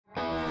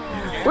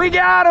We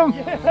got him!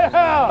 Yeah.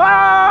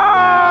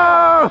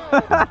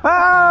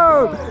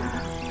 Oh!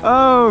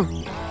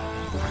 Oh!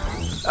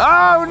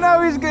 Oh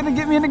no, he's gonna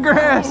get me in the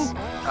grass.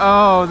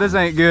 Oh, this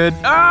ain't good.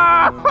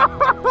 Ah!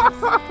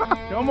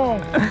 Come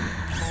on.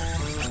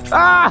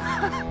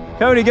 Ah!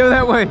 Cody, go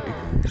that way.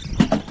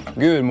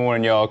 Good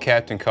morning, y'all.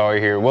 Capt.Collier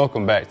here.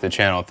 Welcome back to the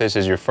channel. If this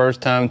is your first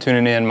time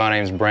tuning in, my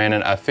name's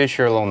Brandon. I fish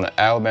here along the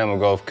Alabama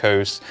Gulf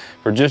Coast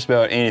for just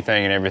about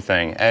anything and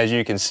everything. As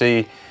you can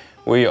see,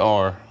 we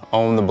are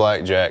on the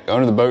Blackjack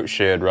under the boat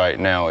shed right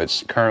now.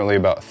 It's currently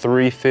about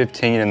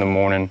 3:15 in the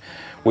morning.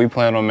 We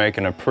plan on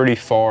making a pretty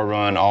far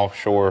run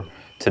offshore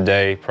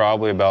today,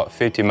 probably about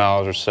 50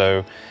 miles or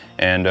so,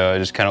 and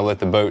just kind of let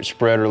the boat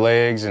spread her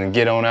legs and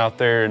get on out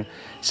there and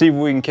see if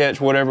we can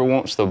catch whatever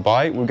wants to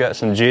bite. We've got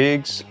some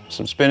jigs,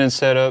 some spinning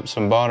setups,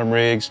 some bottom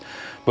rigs.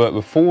 But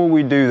before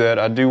we do that,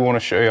 I do want to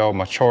show y'all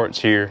my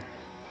charts here.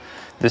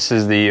 This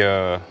is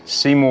the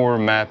Seymour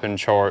mapping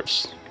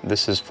charts.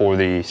 This is for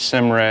the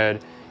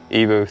Simrad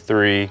Evo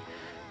 3,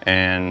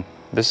 and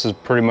this is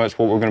pretty much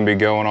what we're going to be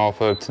going off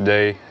of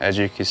today. As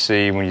you can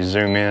see, when you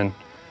zoom in,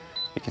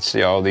 you can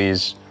see all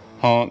these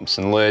humps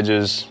and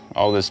ledges,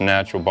 all this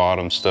natural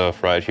bottom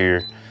stuff right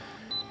here.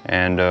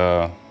 And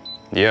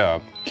yeah,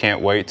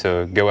 can't wait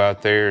to go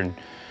out there and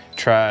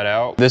try it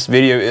out. This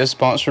video is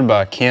sponsored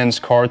by Ken's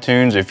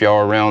Cartoons. If y'all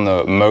are around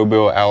the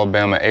Mobile,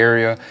 Alabama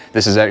area,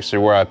 this is actually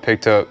where I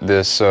picked up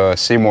this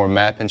Seymour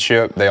mapping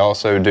ship. They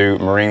also do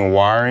marine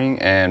wiring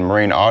and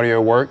marine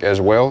audio work as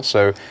well.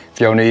 So if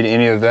y'all need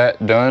any of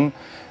that done,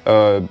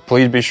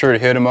 please be sure to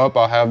hit them up.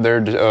 I'll have their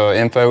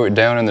info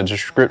down in the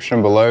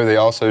description below. They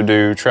also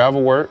do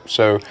travel work.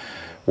 So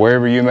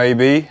wherever you may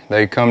be,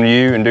 they come to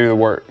you and do the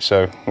work.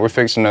 So we're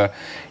fixing to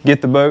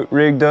get the boat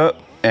rigged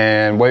up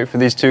and wait for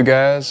these two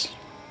guys.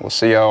 We'll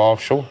see y'all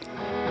offshore.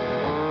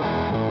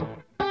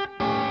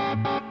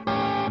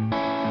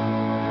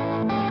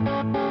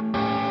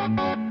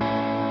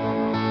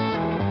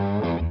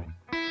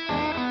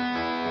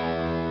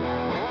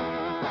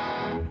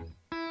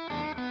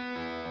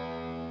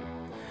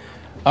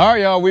 All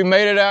right, y'all, we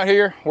made it out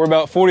here. We're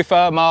about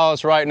 45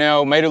 miles right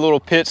now. Made a little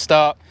pit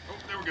stop. Oh,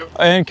 there we go.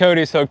 And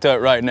Cody's hooked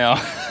up right now.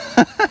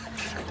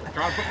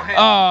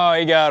 Oh,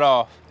 he got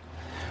off.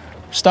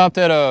 Stopped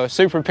at a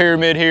super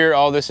pyramid here.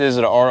 All this is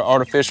an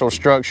artificial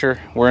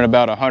structure. We're in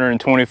about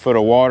 120 foot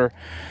of water.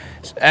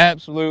 It's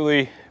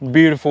absolutely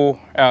beautiful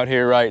out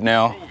here right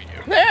now.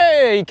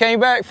 Hey, he came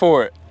back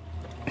for it.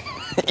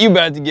 You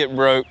about to get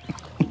broke.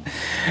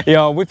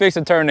 Y'all, we fixed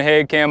to turn the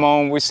head cam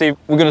on. We're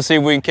gonna see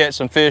if we can catch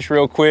some fish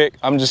real quick.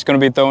 I'm just gonna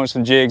be throwing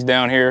some jigs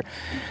down here,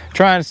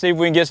 trying to see if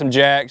we can get some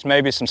jacks,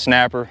 maybe some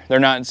snapper. They're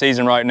not in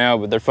season right now,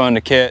 but they're fun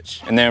to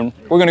catch. And then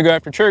we're gonna go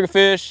after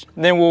triggerfish.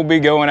 Then we'll be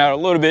going out a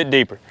little bit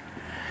deeper.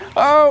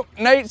 Oh,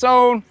 Nate's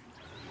on.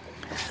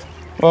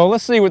 Well,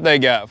 let's see what they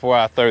got before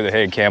I throw the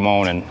head cam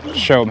on and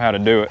show them how to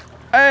do it.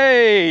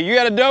 Hey, you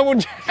got a double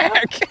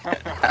jack.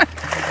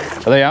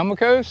 Are they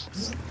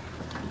Almacos?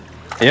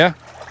 Yeah,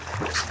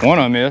 one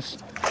of them is.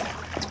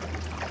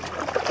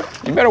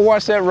 You better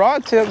watch that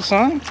rod tip,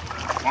 son.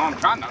 Well, I'm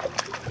trying to.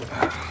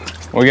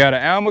 We got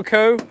an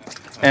Almaco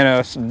and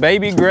a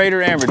baby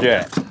greater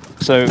amberjack.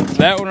 So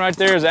that one right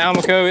there is an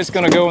Almaco. It's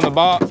gonna go in the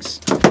box,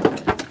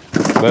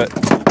 but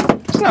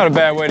it's not a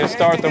bad way to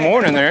start the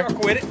morning there.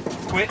 Quit it.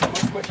 Quit.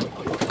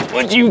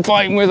 What you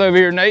fighting with over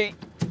here, Nate?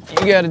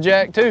 You got a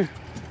jack too,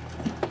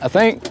 I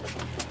think.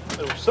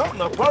 There was something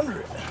up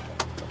under it.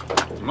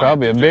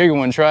 Probably a big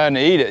one trying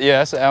to eat it. Yeah,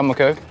 that's an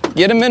Almaco.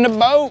 Get him in the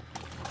boat.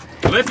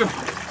 Lift him.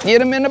 Get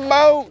him in the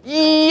boat.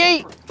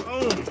 Yeet.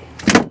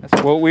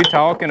 That's what we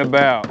talking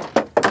about.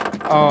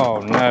 Oh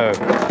no.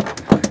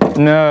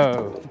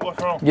 No. What's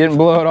wrong? Getting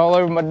blood all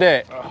over my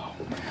deck. Oh.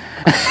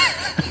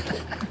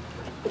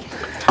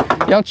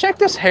 Y'all check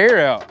this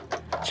hair out.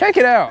 Check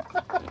it out.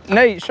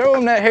 Nate, show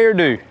him that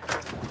hairdo.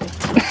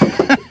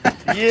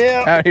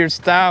 Yeah. Out here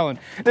styling.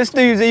 This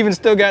dude's even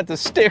still got the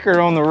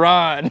sticker on the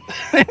rod.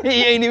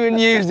 He ain't even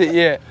used it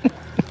yet.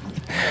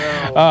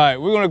 All right,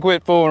 we're gonna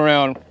quit fooling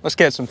around. Let's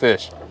catch some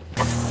fish.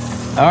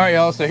 All right,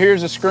 y'all, so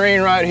here's the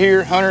screen right here,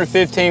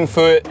 115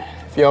 foot.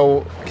 If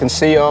y'all can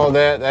see all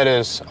that, that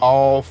is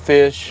all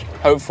fish,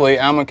 hopefully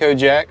Almaco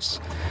jacks.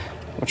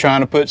 We're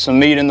trying to put some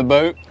meat in the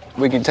boat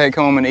we can take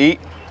home and eat.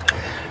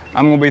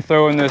 I'm gonna be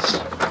throwing this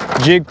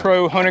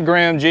GoPro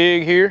 100-gram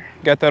jig here.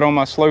 Got that on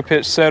my slow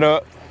pitch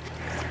setup.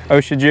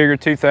 Ocean Jigger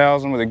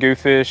 2000 with a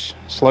goofish,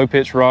 slow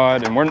pitch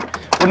rod, and we're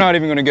not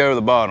even gonna go to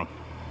the bottom.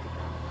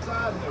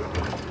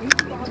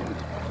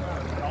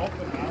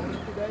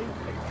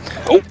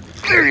 Oh,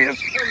 there he is.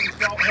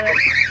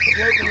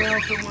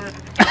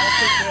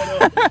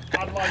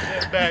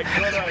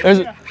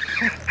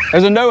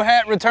 There's a no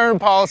hat return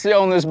policy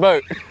on this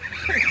boat.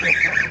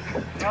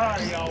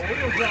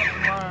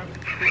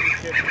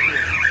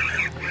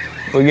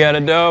 We got a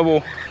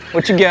double.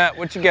 What you got?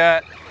 What you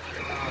got?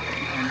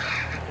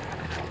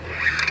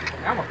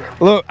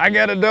 Look, I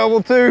got a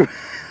double too.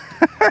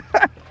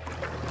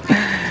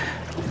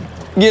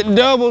 Getting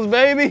doubles,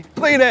 baby.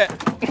 Look at that.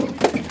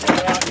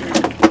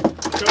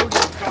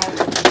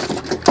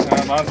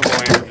 Mine's a little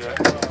amberjack.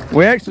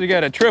 We actually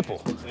got a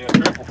triple. Yeah,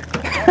 triple.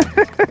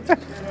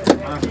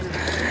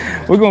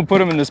 We're gonna put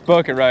them in this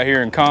bucket right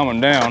here and calm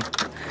them down.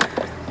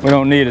 We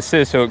don't need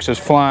assist hooks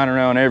just flying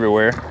around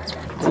everywhere.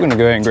 We're gonna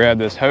go ahead and grab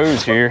this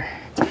hose here.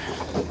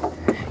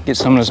 Get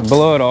some of this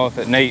blood off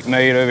that Nate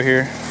made over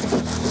here.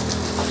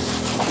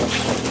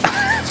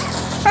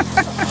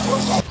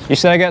 You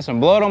said I got some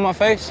blood on my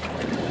face?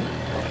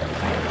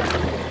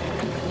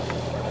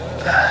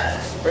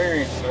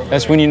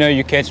 That's when you know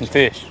you're catching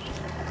fish.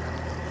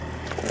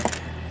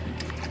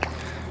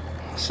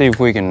 See if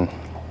we can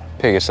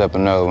pick us up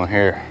another one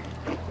here.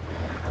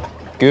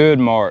 Good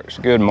marks,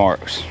 good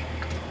marks.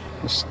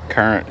 This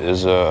current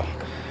is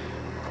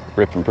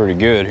ripping pretty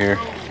good here.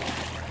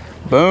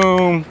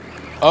 Boom.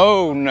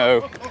 Oh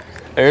no,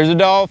 there's the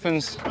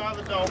dolphins.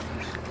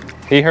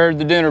 He heard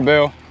the dinner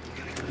bell.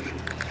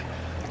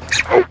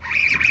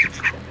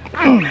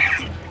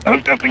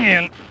 Hooked up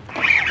again.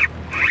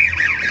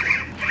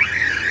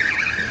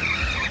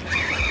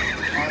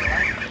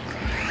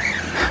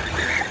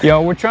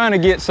 Y'all, we're trying to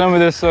get some of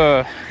this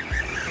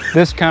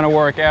this kind of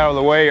work out of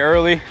the way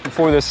early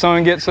before the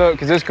sun gets up,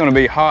 because it's going to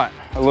be hot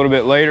a little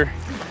bit later.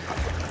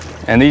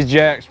 And these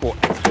jacks will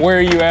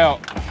wear you out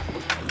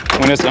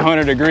when it's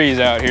 100 degrees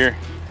out here.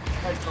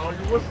 There's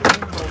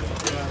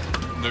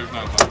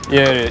no time.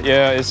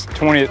 Yeah, it's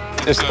 20.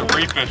 It's a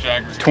refish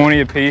aggregate.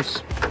 20 a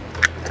piece.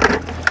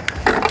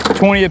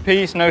 20 a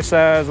piece, no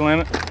size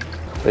limit.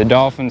 The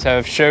dolphins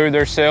have showed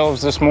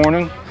themselves this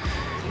morning.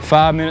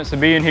 5 minutes of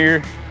being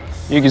here.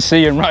 You can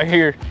see them right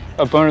here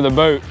up under the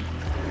boat.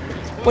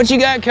 What you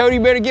got, Cody?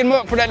 You better get him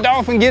up for that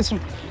dolphin gets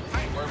him.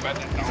 I ain't worried about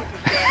that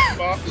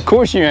dolphin. Of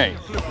course you ain't.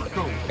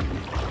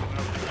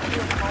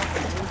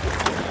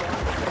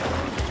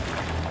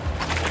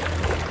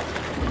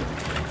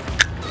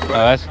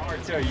 That's... I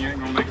already tell you, you ain't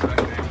gonna make that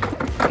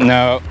thing.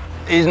 No,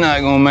 he's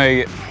not gonna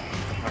make it.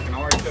 I can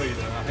already tell you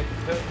that. I hate to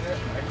tell you that.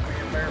 I hate to be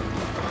embarrassed.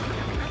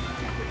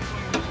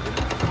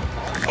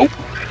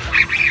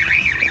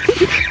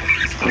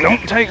 Oh.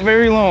 Don't take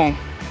very long.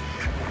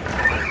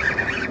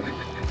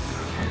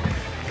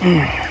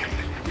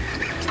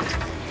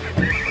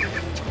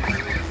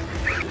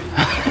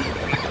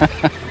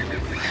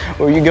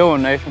 Where you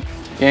going, Nathan?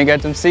 You ain't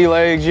got them sea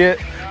legs yet?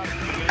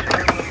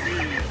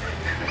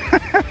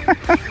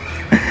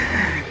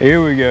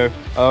 Here we go.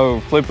 Oh,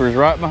 flipper's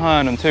right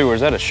behind them too. Or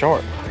is that a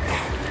shark?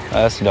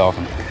 That's a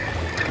dolphin.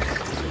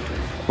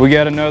 We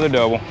got another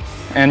double.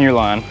 And your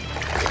line.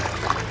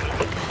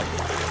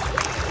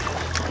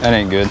 That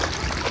ain't good.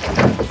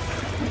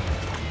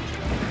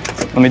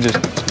 Let me just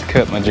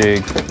cut my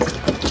jig.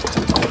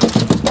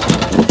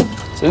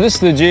 So this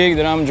is the jig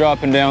that I'm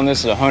dropping down. This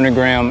is a 100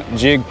 gram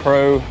Jig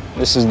Pro.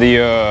 This is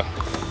the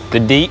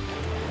deep.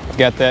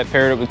 Got that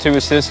paired up with 2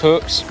 assist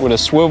hooks with a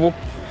swivel.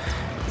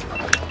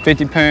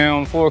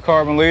 50-pound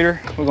fluorocarbon leader.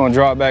 We're gonna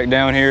drop back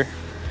down here.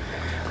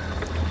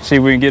 See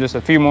if we can get us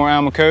a few more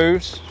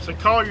Almacos. So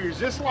Collier, is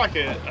this like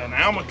an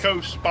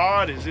Almaco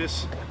spot? Is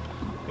this,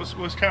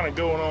 what's kind of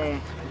going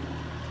on?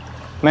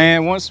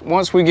 Man,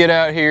 once we get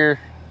out here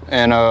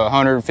and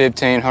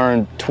 115,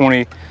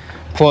 120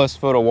 plus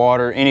foot of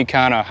water, any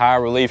kind of high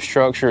relief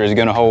structure is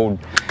gonna hold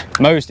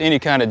most any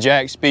kind of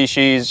jack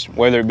species,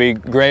 whether it be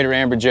greater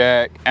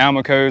amberjack,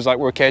 Almacos like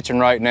we're catching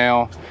right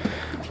now,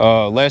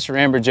 lesser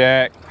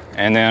amberjack,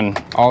 and then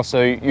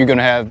also you're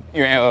gonna have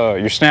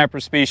your snapper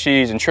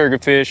species and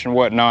triggerfish and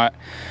whatnot.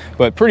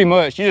 But pretty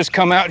much you just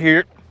come out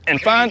here and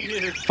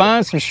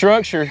find some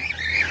structure,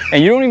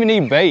 and you don't even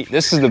need bait.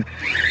 This is the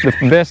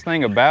best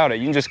thing about it.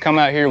 You can just come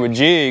out here with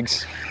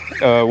jigs,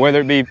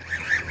 whether it be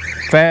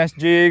fast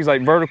jigs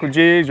like vertical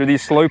jigs or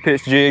these slow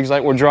pitch jigs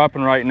like we're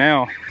dropping right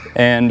now.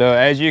 And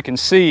as you can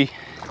see,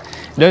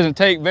 it doesn't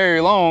take very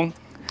long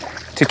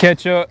to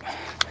catch up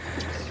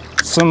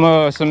some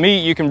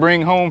meat you can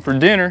bring home for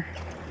dinner,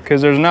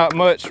 because there's not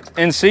much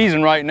in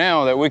season right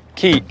now that we can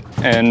keep.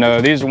 And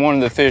these are one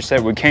of the fish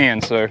that we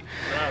can, so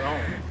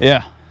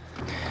yeah,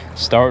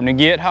 starting to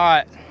get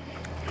hot.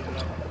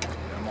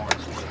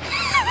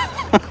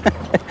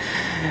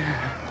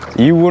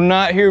 You will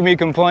not hear me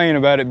complain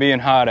about it being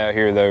hot out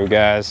here though,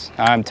 guys.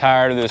 I'm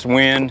tired of this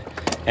wind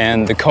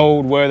and the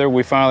cold weather.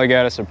 We finally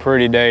got us a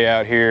pretty day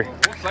out here.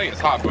 We'll say it's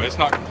hot, but it's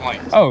not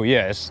complaints. Oh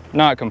yeah, it's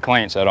not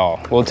complaints at all.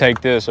 We'll take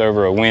this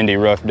over a windy,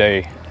 rough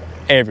day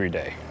every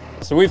day.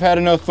 So we've had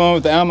enough fun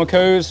with the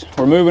Almacos.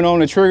 We're moving on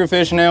to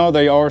triggerfish now.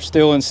 They are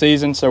still in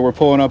season, so we're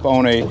pulling up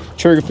on a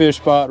triggerfish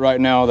spot right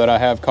now that I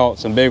have caught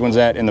some big ones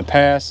at in the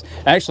past.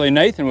 Actually,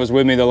 Nathan was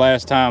with me the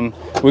last time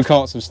we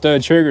caught some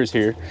stud triggers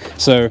here.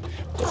 So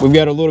we've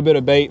got a little bit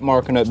of bait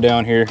marking up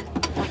down here.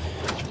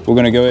 We're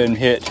gonna go ahead and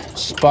hit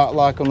spot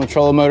lock on the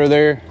trolling motor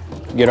there,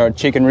 get our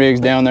chicken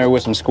rigs down there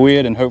with some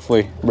squid, and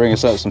hopefully bring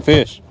us up some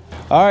fish.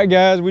 All right,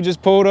 guys, we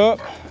just pulled up.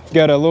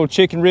 Got a little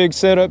chicken rig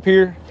set up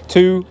here.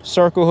 2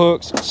 circle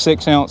hooks,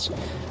 6-ounce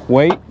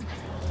weight.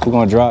 We're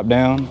gonna drop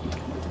down,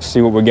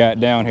 see what we got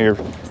down here.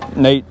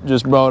 Nate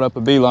just brought up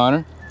a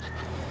beeliner.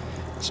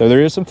 So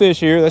there is some fish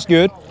here, that's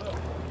good.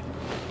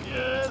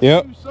 Yeah,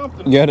 yep,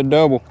 got a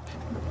double.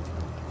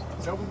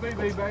 Double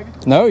BB, baby.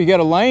 No, you got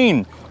a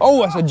lane.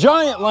 Oh, that's a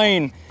giant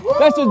lane. Whoa.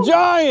 That's a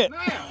giant.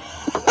 Now,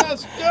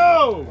 let's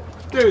go.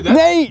 Dude, that's,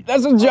 Nate,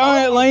 that's a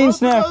giant lane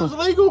snapper. Those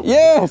legal?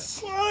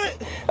 Yes.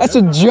 What? That's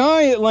a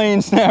giant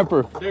lane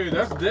snapper. Dude,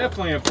 that's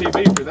definitely a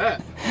PB for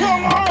that.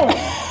 Come on.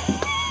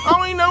 I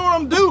don't even know what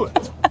I'm doing.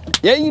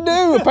 Yeah, you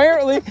do,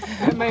 apparently.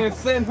 That man's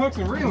setting hooks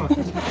and reeling.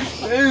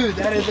 Dude,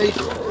 that is a...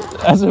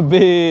 That's a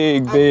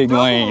big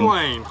lane.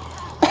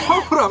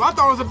 Hold up, I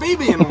thought it was a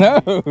BB in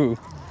there. No.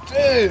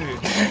 Dude.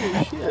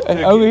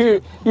 Over here,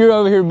 you're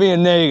over here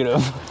being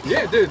negative.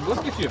 Yeah, dude,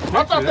 let's get you a picture.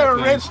 I thought they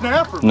were red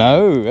snapper.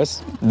 No,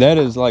 that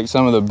is like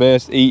some of the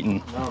best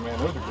eating. No, man,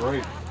 those are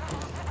great.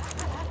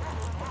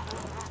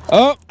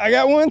 Oh, I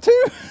got one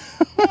too.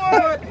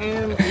 What?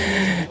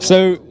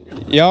 So,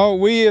 y'all,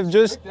 we have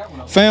just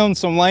found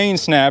some lane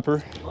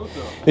snapper.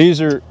 These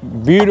are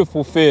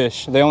beautiful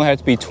fish. They only have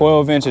to be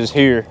 12 inches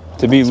here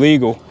to be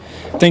legal.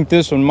 I think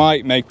this one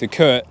might make the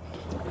cut.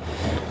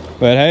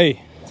 But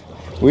hey,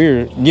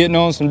 we're getting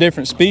on some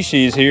different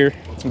species here.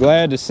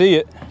 Glad to see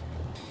it.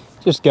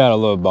 Just got a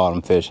little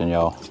bottom fishing,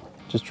 y'all.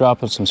 Just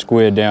dropping some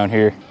squid down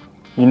here.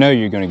 You know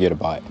you're gonna get a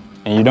bite.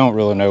 And you don't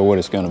really know what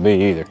it's gonna be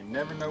either. You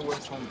never know what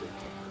it's gonna be.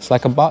 It's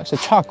like a box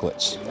of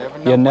chocolates.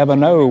 You never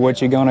know what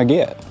you're gonna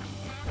get.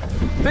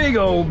 Big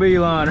old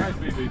beeliner. Nice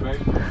BB,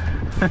 baby.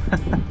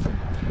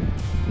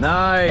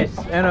 Nice.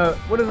 And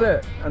what is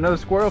that? Another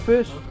squirrel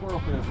fish? Squirrel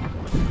fish.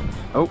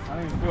 Oh.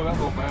 I didn't even feel that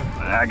little bad.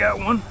 I got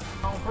one.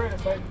 On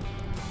credit, baby.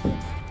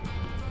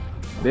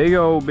 Big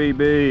old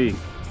BB.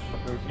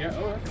 Yeah,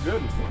 oh, that's a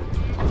good one.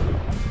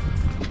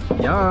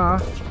 Yeah.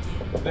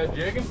 Is that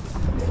jigging?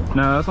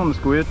 No, that's on the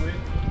squid.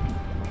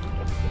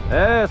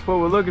 That's what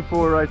we're looking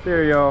for right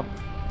there, y'all.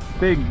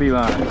 Big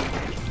beeline.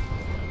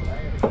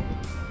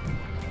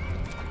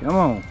 Come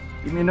on.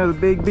 Give me another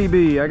big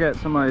BB. I got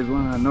somebody's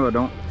line. No, I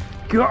don't.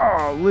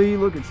 Golly,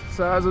 look at the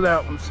size of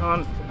that one,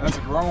 son. That's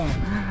a grown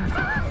one.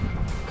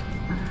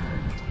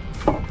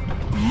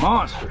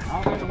 Monster. I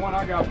don't think the one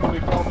I got probably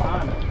fell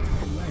behind it.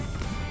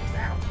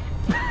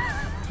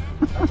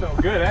 That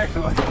felt good,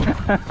 actually.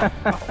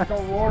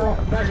 Cold water off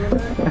the back of the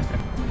neck.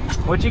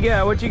 What you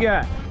got? What you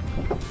got?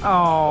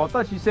 Oh, I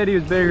thought you said he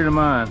was bigger than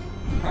mine.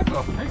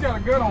 He got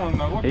a good one,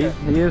 though. Look at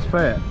He is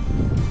fat.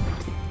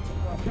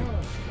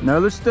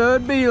 Another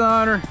stud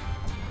beeliner.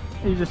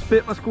 He just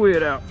spit my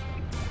squid out.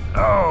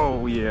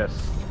 Oh, yes.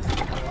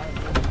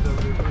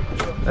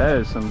 That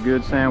is some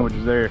good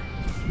sandwiches there.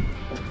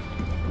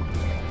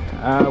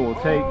 I will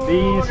take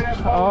these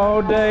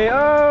all day.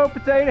 Oh,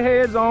 potato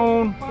heads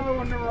on.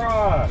 Following the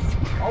rod.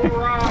 All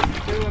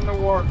right, doing the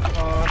work,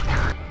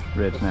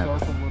 Red snapper.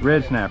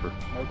 Red snapper.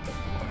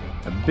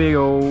 A big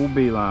old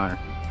beeliner.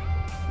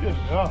 Good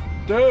job.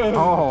 Dude.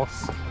 Oh.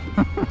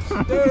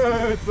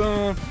 Dude,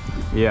 son.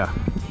 Yeah.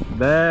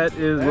 That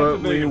is That's what a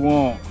we big one.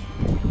 want.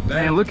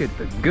 Man, look at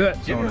the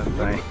guts on that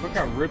thing. Look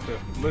how ripped the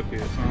lip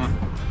is, son.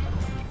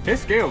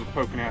 His scales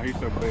poking out. He's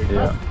so big.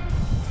 Yeah.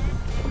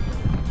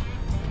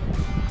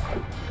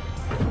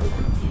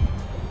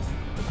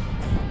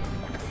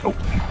 Oh,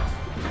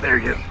 there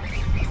you go.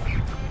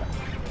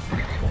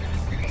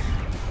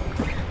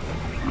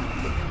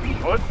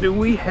 What do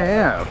we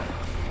have?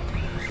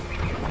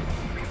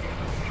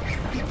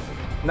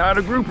 Not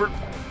a grouper.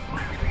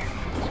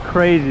 It's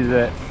crazy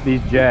that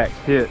these jacks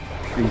hit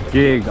these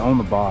jigs on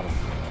the bottom.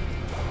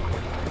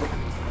 I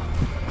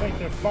think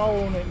they're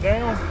following it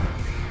down.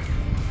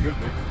 Good.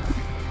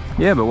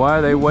 Yeah, but why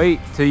do they wait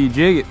till you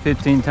jig it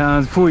 15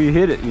 times before you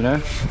hit it, you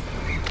know?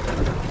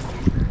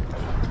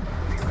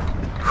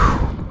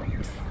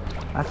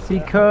 I see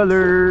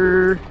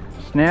color.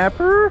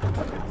 Snapper.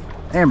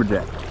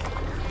 Amberjack.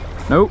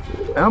 Nope.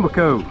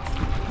 Almaco.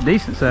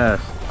 Decent size.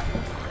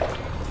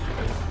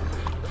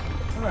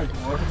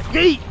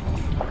 Yeet!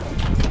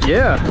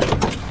 Yeah.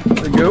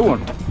 That's a good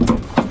one.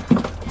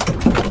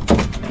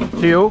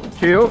 Chill,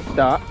 chill,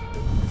 stop.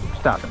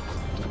 Stop it.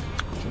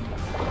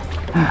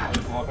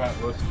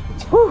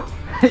 Whew.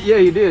 Yeah,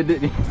 you did,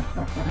 didn't you?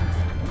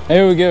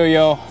 There we go,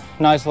 y'all.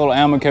 Nice little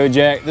Almaco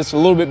jack. This is a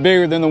little bit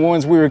bigger than the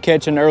ones we were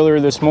catching earlier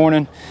this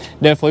morning.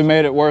 Definitely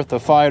made it worth the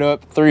fight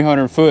up,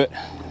 300 foot.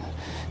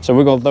 So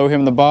we're gonna throw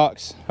him in the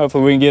box.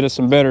 Hopefully we can get us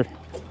some better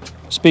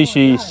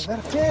species. Oh, is that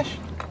a fish?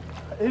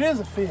 It is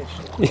a fish.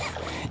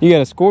 You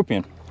got a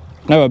scorpion.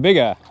 No, a big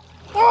eye.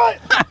 What?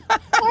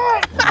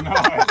 What?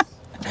 Nice.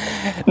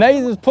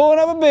 Nathan's pulling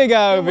up a big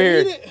eye over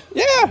here.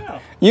 Yeah.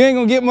 You ain't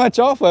gonna get much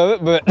off of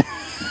it, but.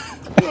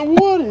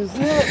 What is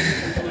that?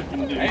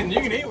 And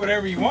you can eat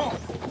whatever you want.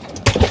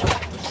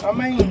 I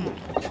mean,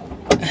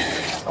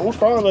 I will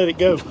probably let it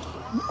go.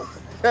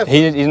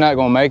 He's not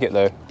gonna make it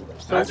though.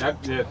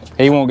 Yeah.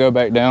 He won't go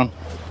back down.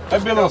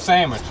 That'd be a little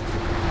sandwich.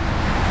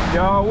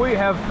 Y'all, we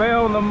have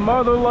found the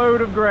mother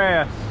load of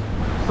grass.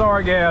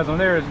 Sargassum.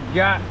 There has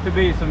got to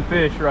be some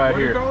fish right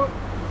here. What do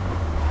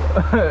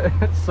you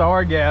call it?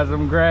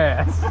 Sargassum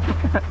grass.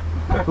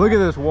 Look at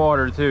this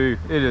water too.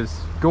 It is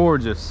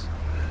gorgeous.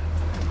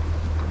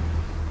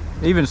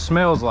 It even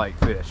smells like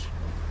fish.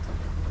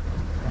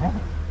 It's a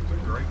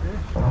great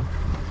fish.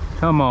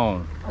 Come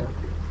on.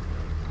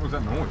 What was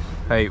that noise?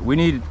 Hey, we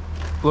need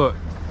Look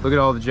at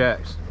all the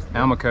jacks.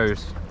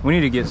 Almacos. We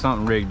need to get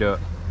something rigged up.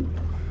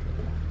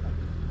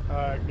 All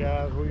right,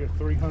 guys, we are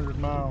 300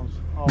 miles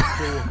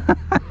offshore.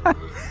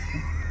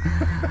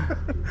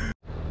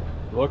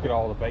 Look at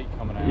all the bait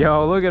coming out.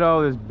 Yo, look at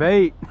all this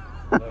bait.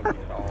 Look at all the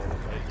bait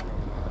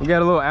coming out. We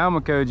got a little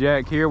Almaco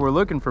jack here. We're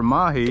looking for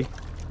mahi.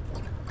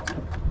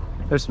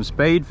 There's some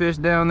spade fish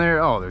down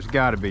there. Oh, there's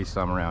got to be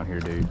some around here,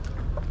 dude.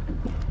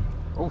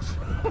 Oh.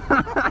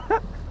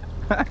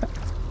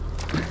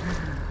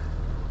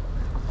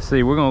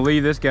 See, we're gonna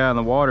leave this guy in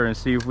the water and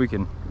see if we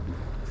can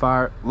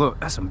fire. Look,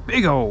 that's some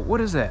big old. What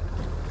is that?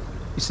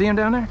 You see him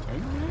down there?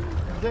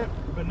 Is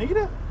that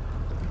bonita?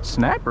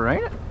 Snapper,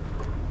 ain't it?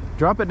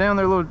 Drop it down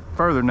there a little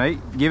further, Nate.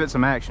 Give it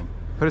some action.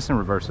 Put us in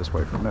reverse this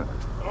way for a minute.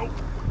 Oh,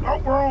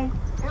 we're on.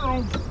 We're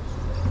on.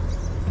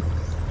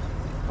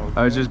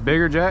 Oh, it's just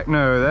bigger jack?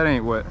 No, that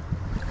ain't what.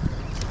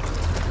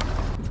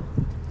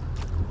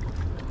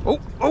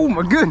 Oh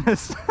my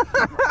goodness.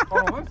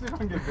 Oh, let's see if I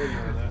can get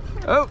video of that.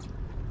 Oh.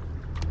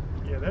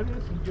 Yeah, that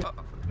is some good.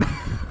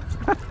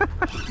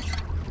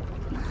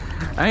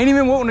 I ain't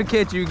even wanting to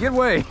catch you. Get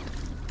away.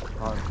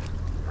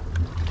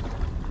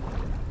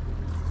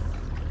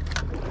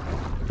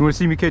 You want to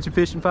see me catch a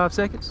fish in 5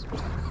 seconds?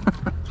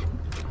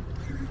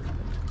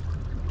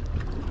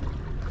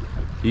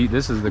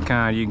 This is the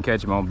kind you can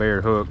catch them on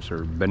bare hooks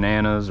or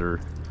bananas or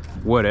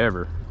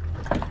whatever.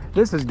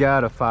 This has got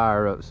to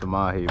fire up some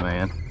mahi,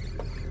 man.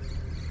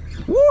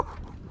 Woo!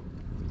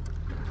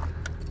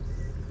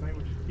 Think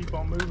we should keep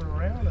on moving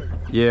around? Or?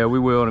 Yeah, we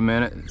will in a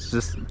minute. It's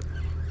just...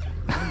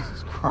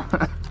 Jesus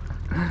Christ.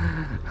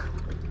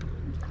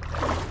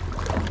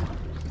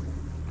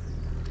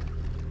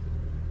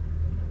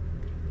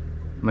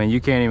 I mean,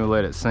 you can't even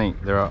let it sink.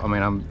 I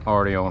mean, I'm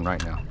already on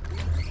right now.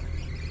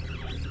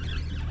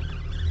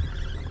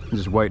 I'm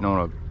just waiting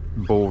on a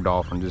bull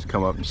dolphin to just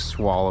come up and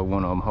swallow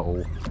one of them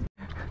whole.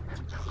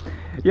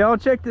 Y'all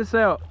check this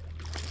out.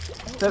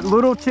 That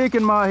little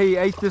chicken mahi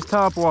ate this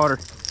top water.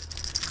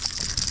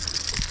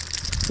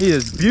 He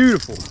is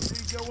beautiful.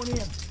 He's going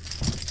in.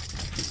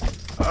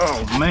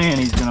 Oh man,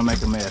 he's gonna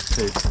make a mess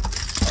too.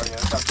 Oh yeah,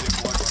 that's big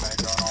blood when that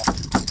going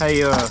off.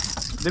 Hey,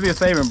 do me a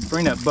favor and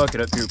bring that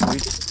bucket up here,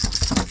 please.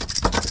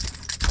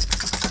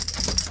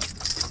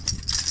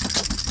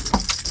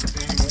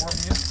 Any more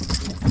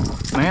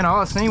of you? Man,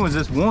 all I seen was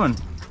this one.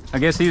 I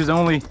guess he was the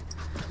only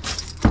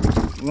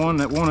one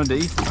that wanted to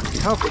eat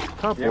top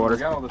Yeah, water.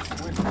 we got all the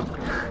squid.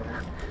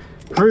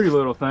 Pretty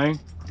little thing.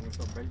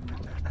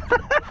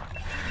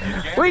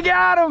 We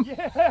got him!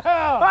 Yeah!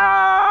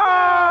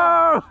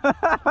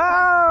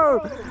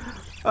 Oh!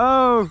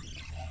 Oh!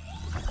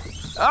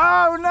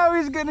 Oh no,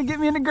 he's gonna get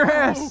me in the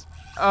grass.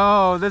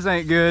 Oh, this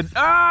ain't good.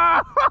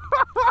 Ah!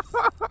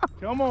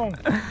 Come on.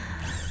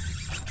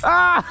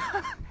 Ah!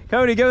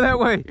 Cody, go that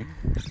way.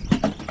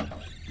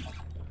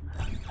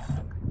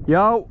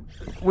 Y'all,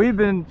 we've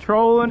been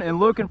trolling and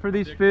looking for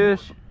these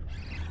fish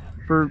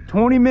for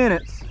 20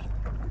 minutes.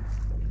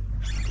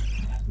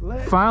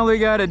 Finally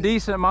got a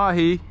decent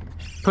mahi,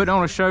 putting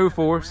on a show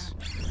for us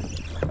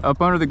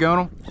up under the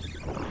gunnel.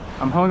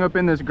 I'm hung up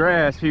in this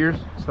grass here,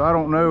 so I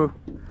don't know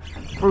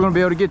if we're gonna be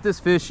able to get this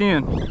fish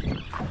in.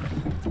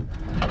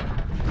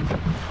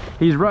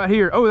 He's right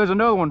here. Oh, there's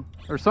another one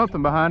or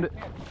something behind it.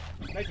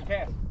 Make a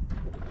cast.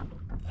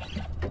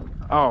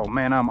 Oh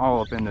man, I'm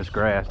all up in this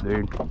grass,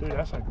 dude. Dude,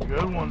 that's a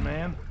good one,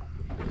 man.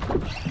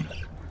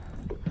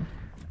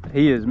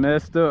 He is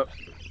messed up.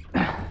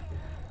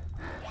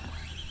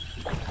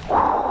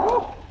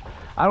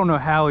 I don't know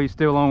how he's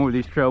still on with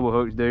these treble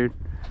hooks, dude.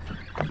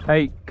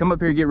 Hey, come up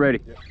here and get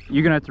ready. Yep.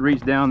 You're gonna have to reach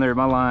down there.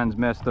 My line's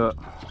messed up.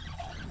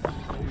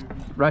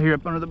 Right here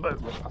up under the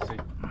boat. I see.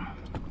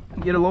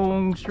 Get a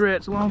long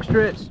stretch, long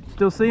stretch.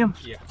 Still see him?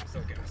 Yeah,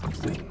 still good. Still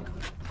see.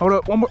 Hold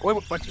up, one more.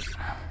 Wait, watch it.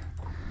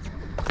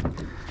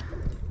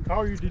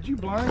 Collier, did you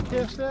blind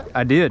cast that?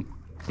 I did.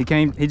 He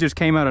just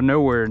came out of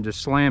nowhere and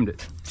just slammed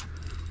it.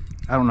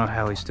 I don't know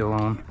how he's still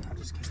on. I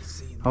just can't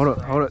see him. Hold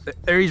up, hold up.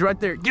 There, he's right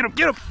there. Get him,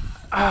 get him.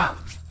 Ah.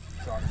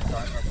 Sorry.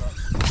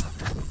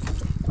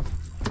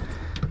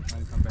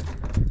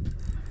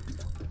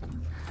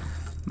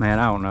 Man,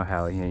 I don't know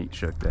how he ain't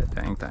shook that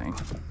dang thing.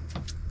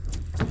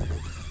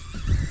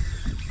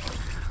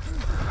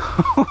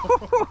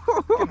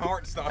 Fucking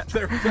heart stopped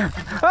there.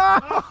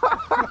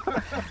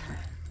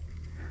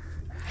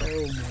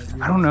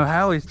 I don't know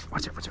how he's.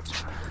 Watch it.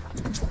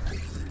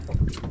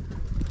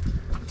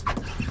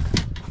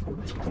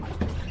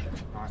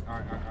 All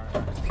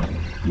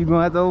right. You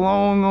gonna have to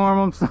long arm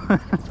him,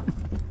 son.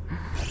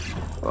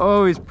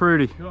 Oh, he's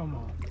pretty. Come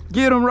on.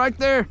 Get him right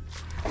there.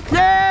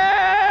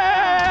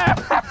 Yeah!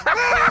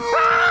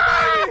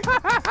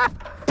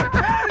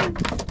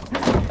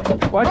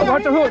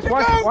 Watch the hooks.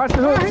 Watch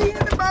the hooks. He in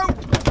the boat.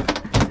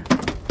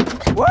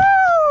 Woo!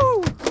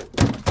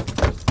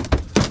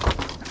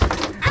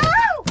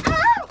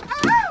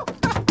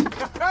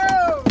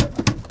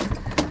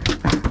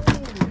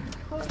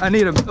 I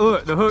need a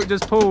look. The hook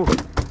just pulled.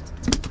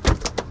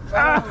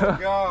 Oh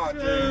God,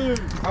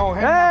 dude. Oh,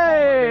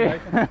 Hey!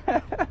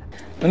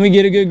 Let me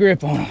get a good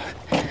grip on him.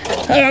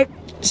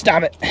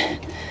 Stop it.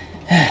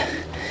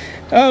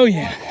 Oh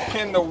yeah.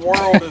 What in the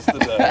world is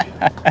today?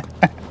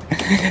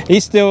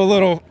 He's still a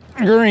little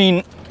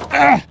green.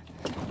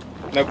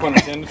 No pun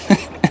intended.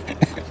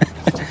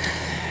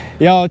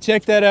 Y'all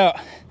check that out.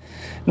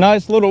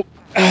 Nice little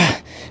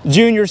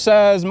junior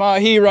size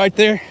mahi right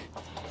there.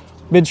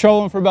 Been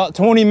trolling for about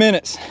 20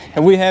 minutes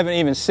and we haven't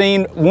even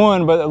seen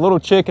one but a little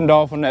chicken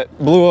dolphin that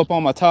blew up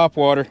on my top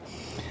water.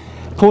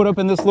 Pulled up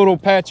in this little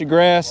patch of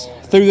grass,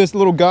 threw this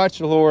little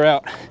gotcha lure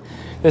out.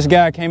 This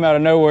guy came out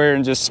of nowhere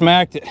and just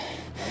smacked it.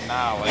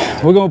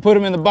 We're gonna put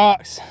him in the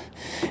box.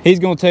 He's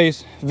gonna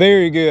taste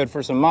very good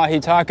for some mahi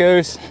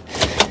tacos.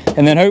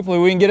 And then hopefully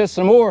we can get us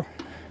some more.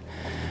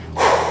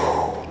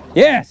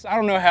 Yes, I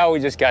don't know how we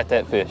just got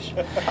that fish.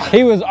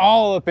 He was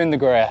all up in the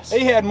grass.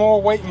 He had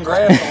more weight and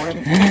grass on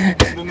him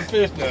than the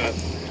fish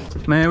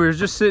does. Man, we were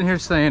just sitting here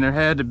saying there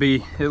had to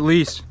be at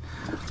least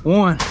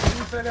one.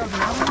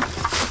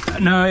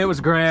 No, it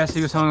was grass.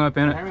 He was hung up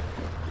in it.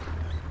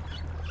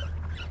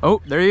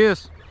 Oh, there he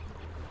is.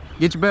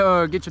 Get your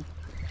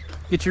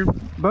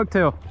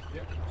bucktail.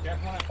 Yep, got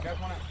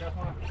one out.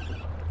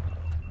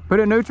 Put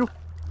it in neutral.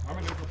 I'm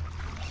in neutral.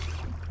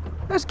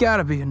 That's got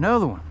to be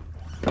another one.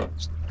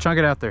 Just chunk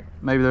it out there.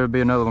 Maybe there'll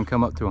be another one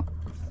come up to him.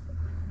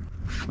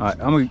 All right,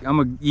 I'm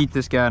gonna eat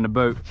this guy in the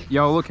boat.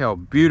 Y'all look how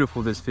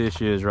beautiful this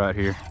fish is right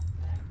here.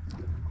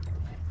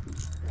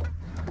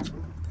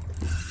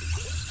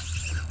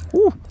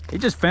 Ooh, he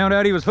just found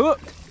out he was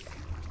hooked.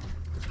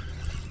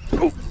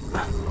 Ooh.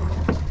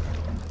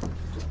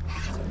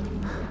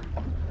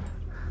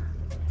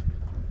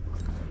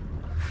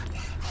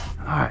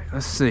 All right,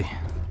 let's see.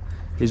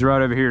 He's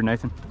right over here,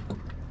 Nathan.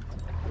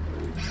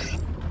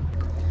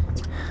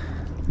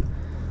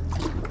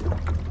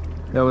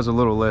 That was a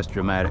little less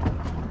dramatic.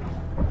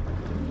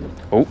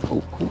 Oh.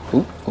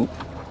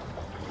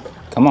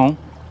 Come on.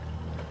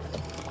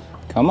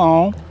 Come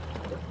on.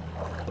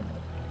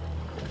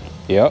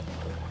 Yep.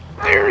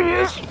 There he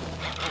is.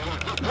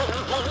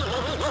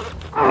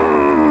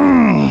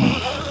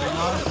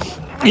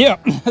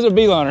 Yep, that's a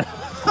beeliner.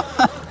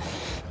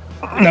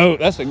 No,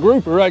 that's a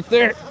grouper right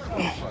there.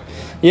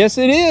 Yes,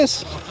 it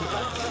is.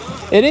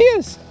 It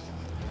is.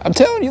 I'm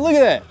telling you, look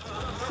at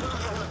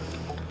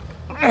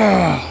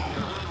that.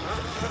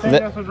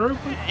 That's a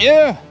grouper?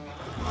 Yeah.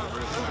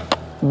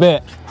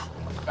 Bet.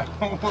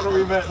 What are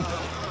we betting?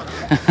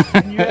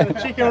 You had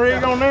a chicken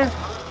rig on there?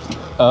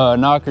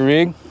 Knocker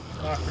rig.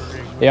 Knocker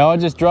rig. Yeah, I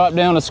just dropped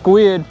down a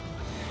squid.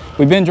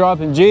 We've been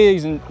dropping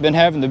jigs and been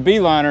having the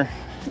beeliner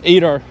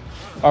eat our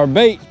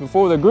baits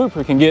before the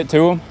grouper can get to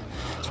them.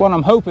 That's what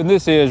I'm hoping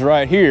this is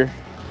right here.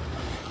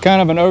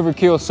 Kind of an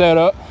overkill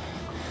setup.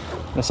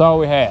 That's all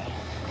we had.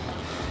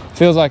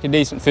 Feels like a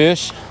decent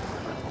fish.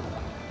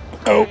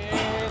 Oh.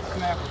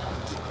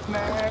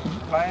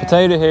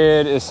 Potato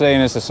Head is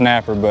saying it's a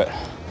snapper, but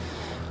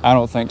I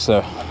don't think so.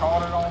 I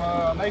caught it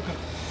on Nathan.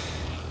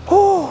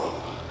 Whew.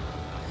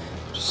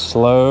 Just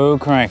slow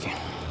cranking.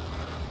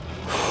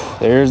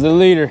 There's the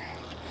leader.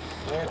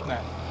 Yeah, it's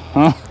not.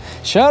 Huh?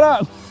 Shut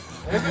up.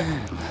 Is it?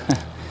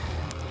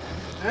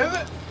 Is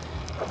it?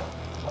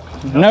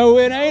 No,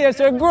 it ain't. It's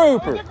a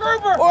grouper. It's a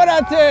grouper. What'd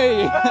I tell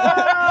you?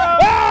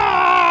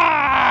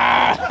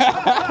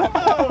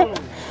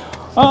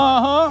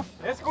 Uh-huh.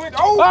 That's good.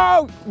 Oh!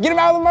 Oh, get him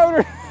out of the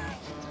motor.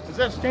 Is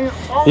that scamp?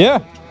 Oh, Yeah.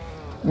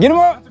 Get him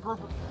up. That's a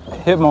grouper.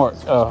 Hit mark.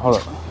 Oh, hold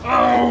up.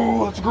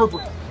 Oh, that's a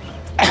grouper.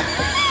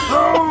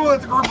 Oh,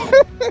 that's a grouper.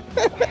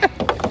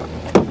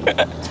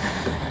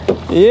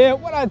 Yeah,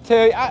 what I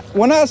tell you,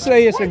 when I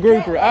say it's a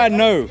grouper, I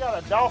know. You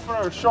got a dolphin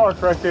or a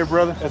shark right there,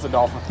 brother. That's a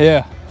dolphin.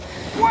 Yeah.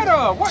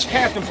 What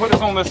captain put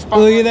us on this spot?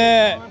 Look at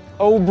that.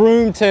 Old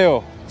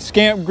broomtail.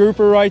 Scamp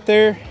grouper right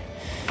there.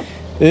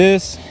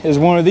 This is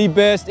one of the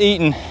best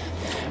eating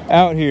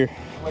out here.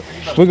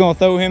 We're gonna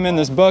throw him in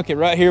this bucket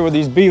right here with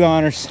these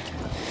beeliners.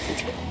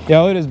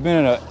 Y'all, it has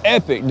been an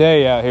epic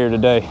day out here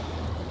today.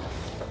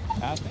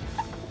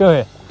 Go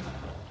ahead.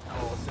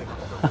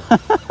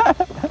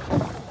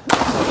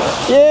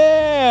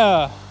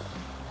 Yeah!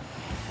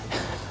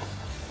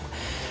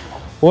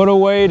 What a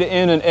way to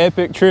end an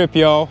epic trip,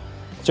 y'all.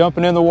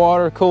 Jumping in the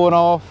water, cooling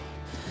off.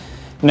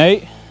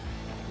 Nate,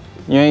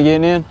 you ain't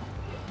getting in?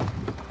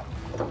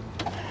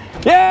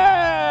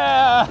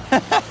 Yeah!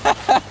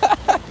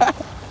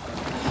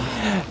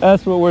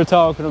 That's what we're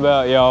talking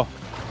about, y'all.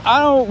 I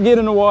don't get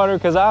in the water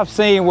because I've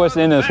seen what's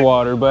in this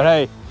water, but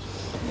hey,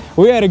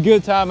 we had a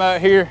good time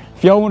out here.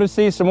 If y'all want to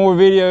see some more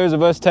videos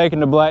of us taking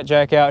the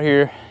Blackjack out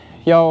here,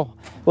 y'all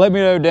let me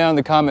know down in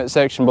the comment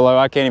section below.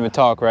 I can't even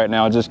talk right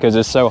now just because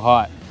it's so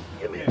hot.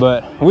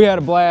 But we had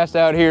a blast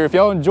out here. If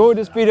y'all enjoyed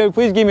this video,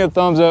 please give me a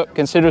thumbs up.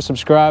 Consider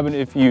subscribing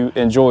if you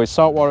enjoy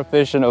saltwater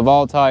fishing of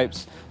all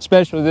types,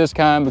 especially this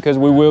kind, because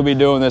we will be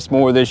doing this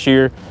more this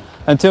year.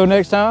 Until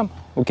next time,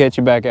 we'll catch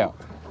you back out.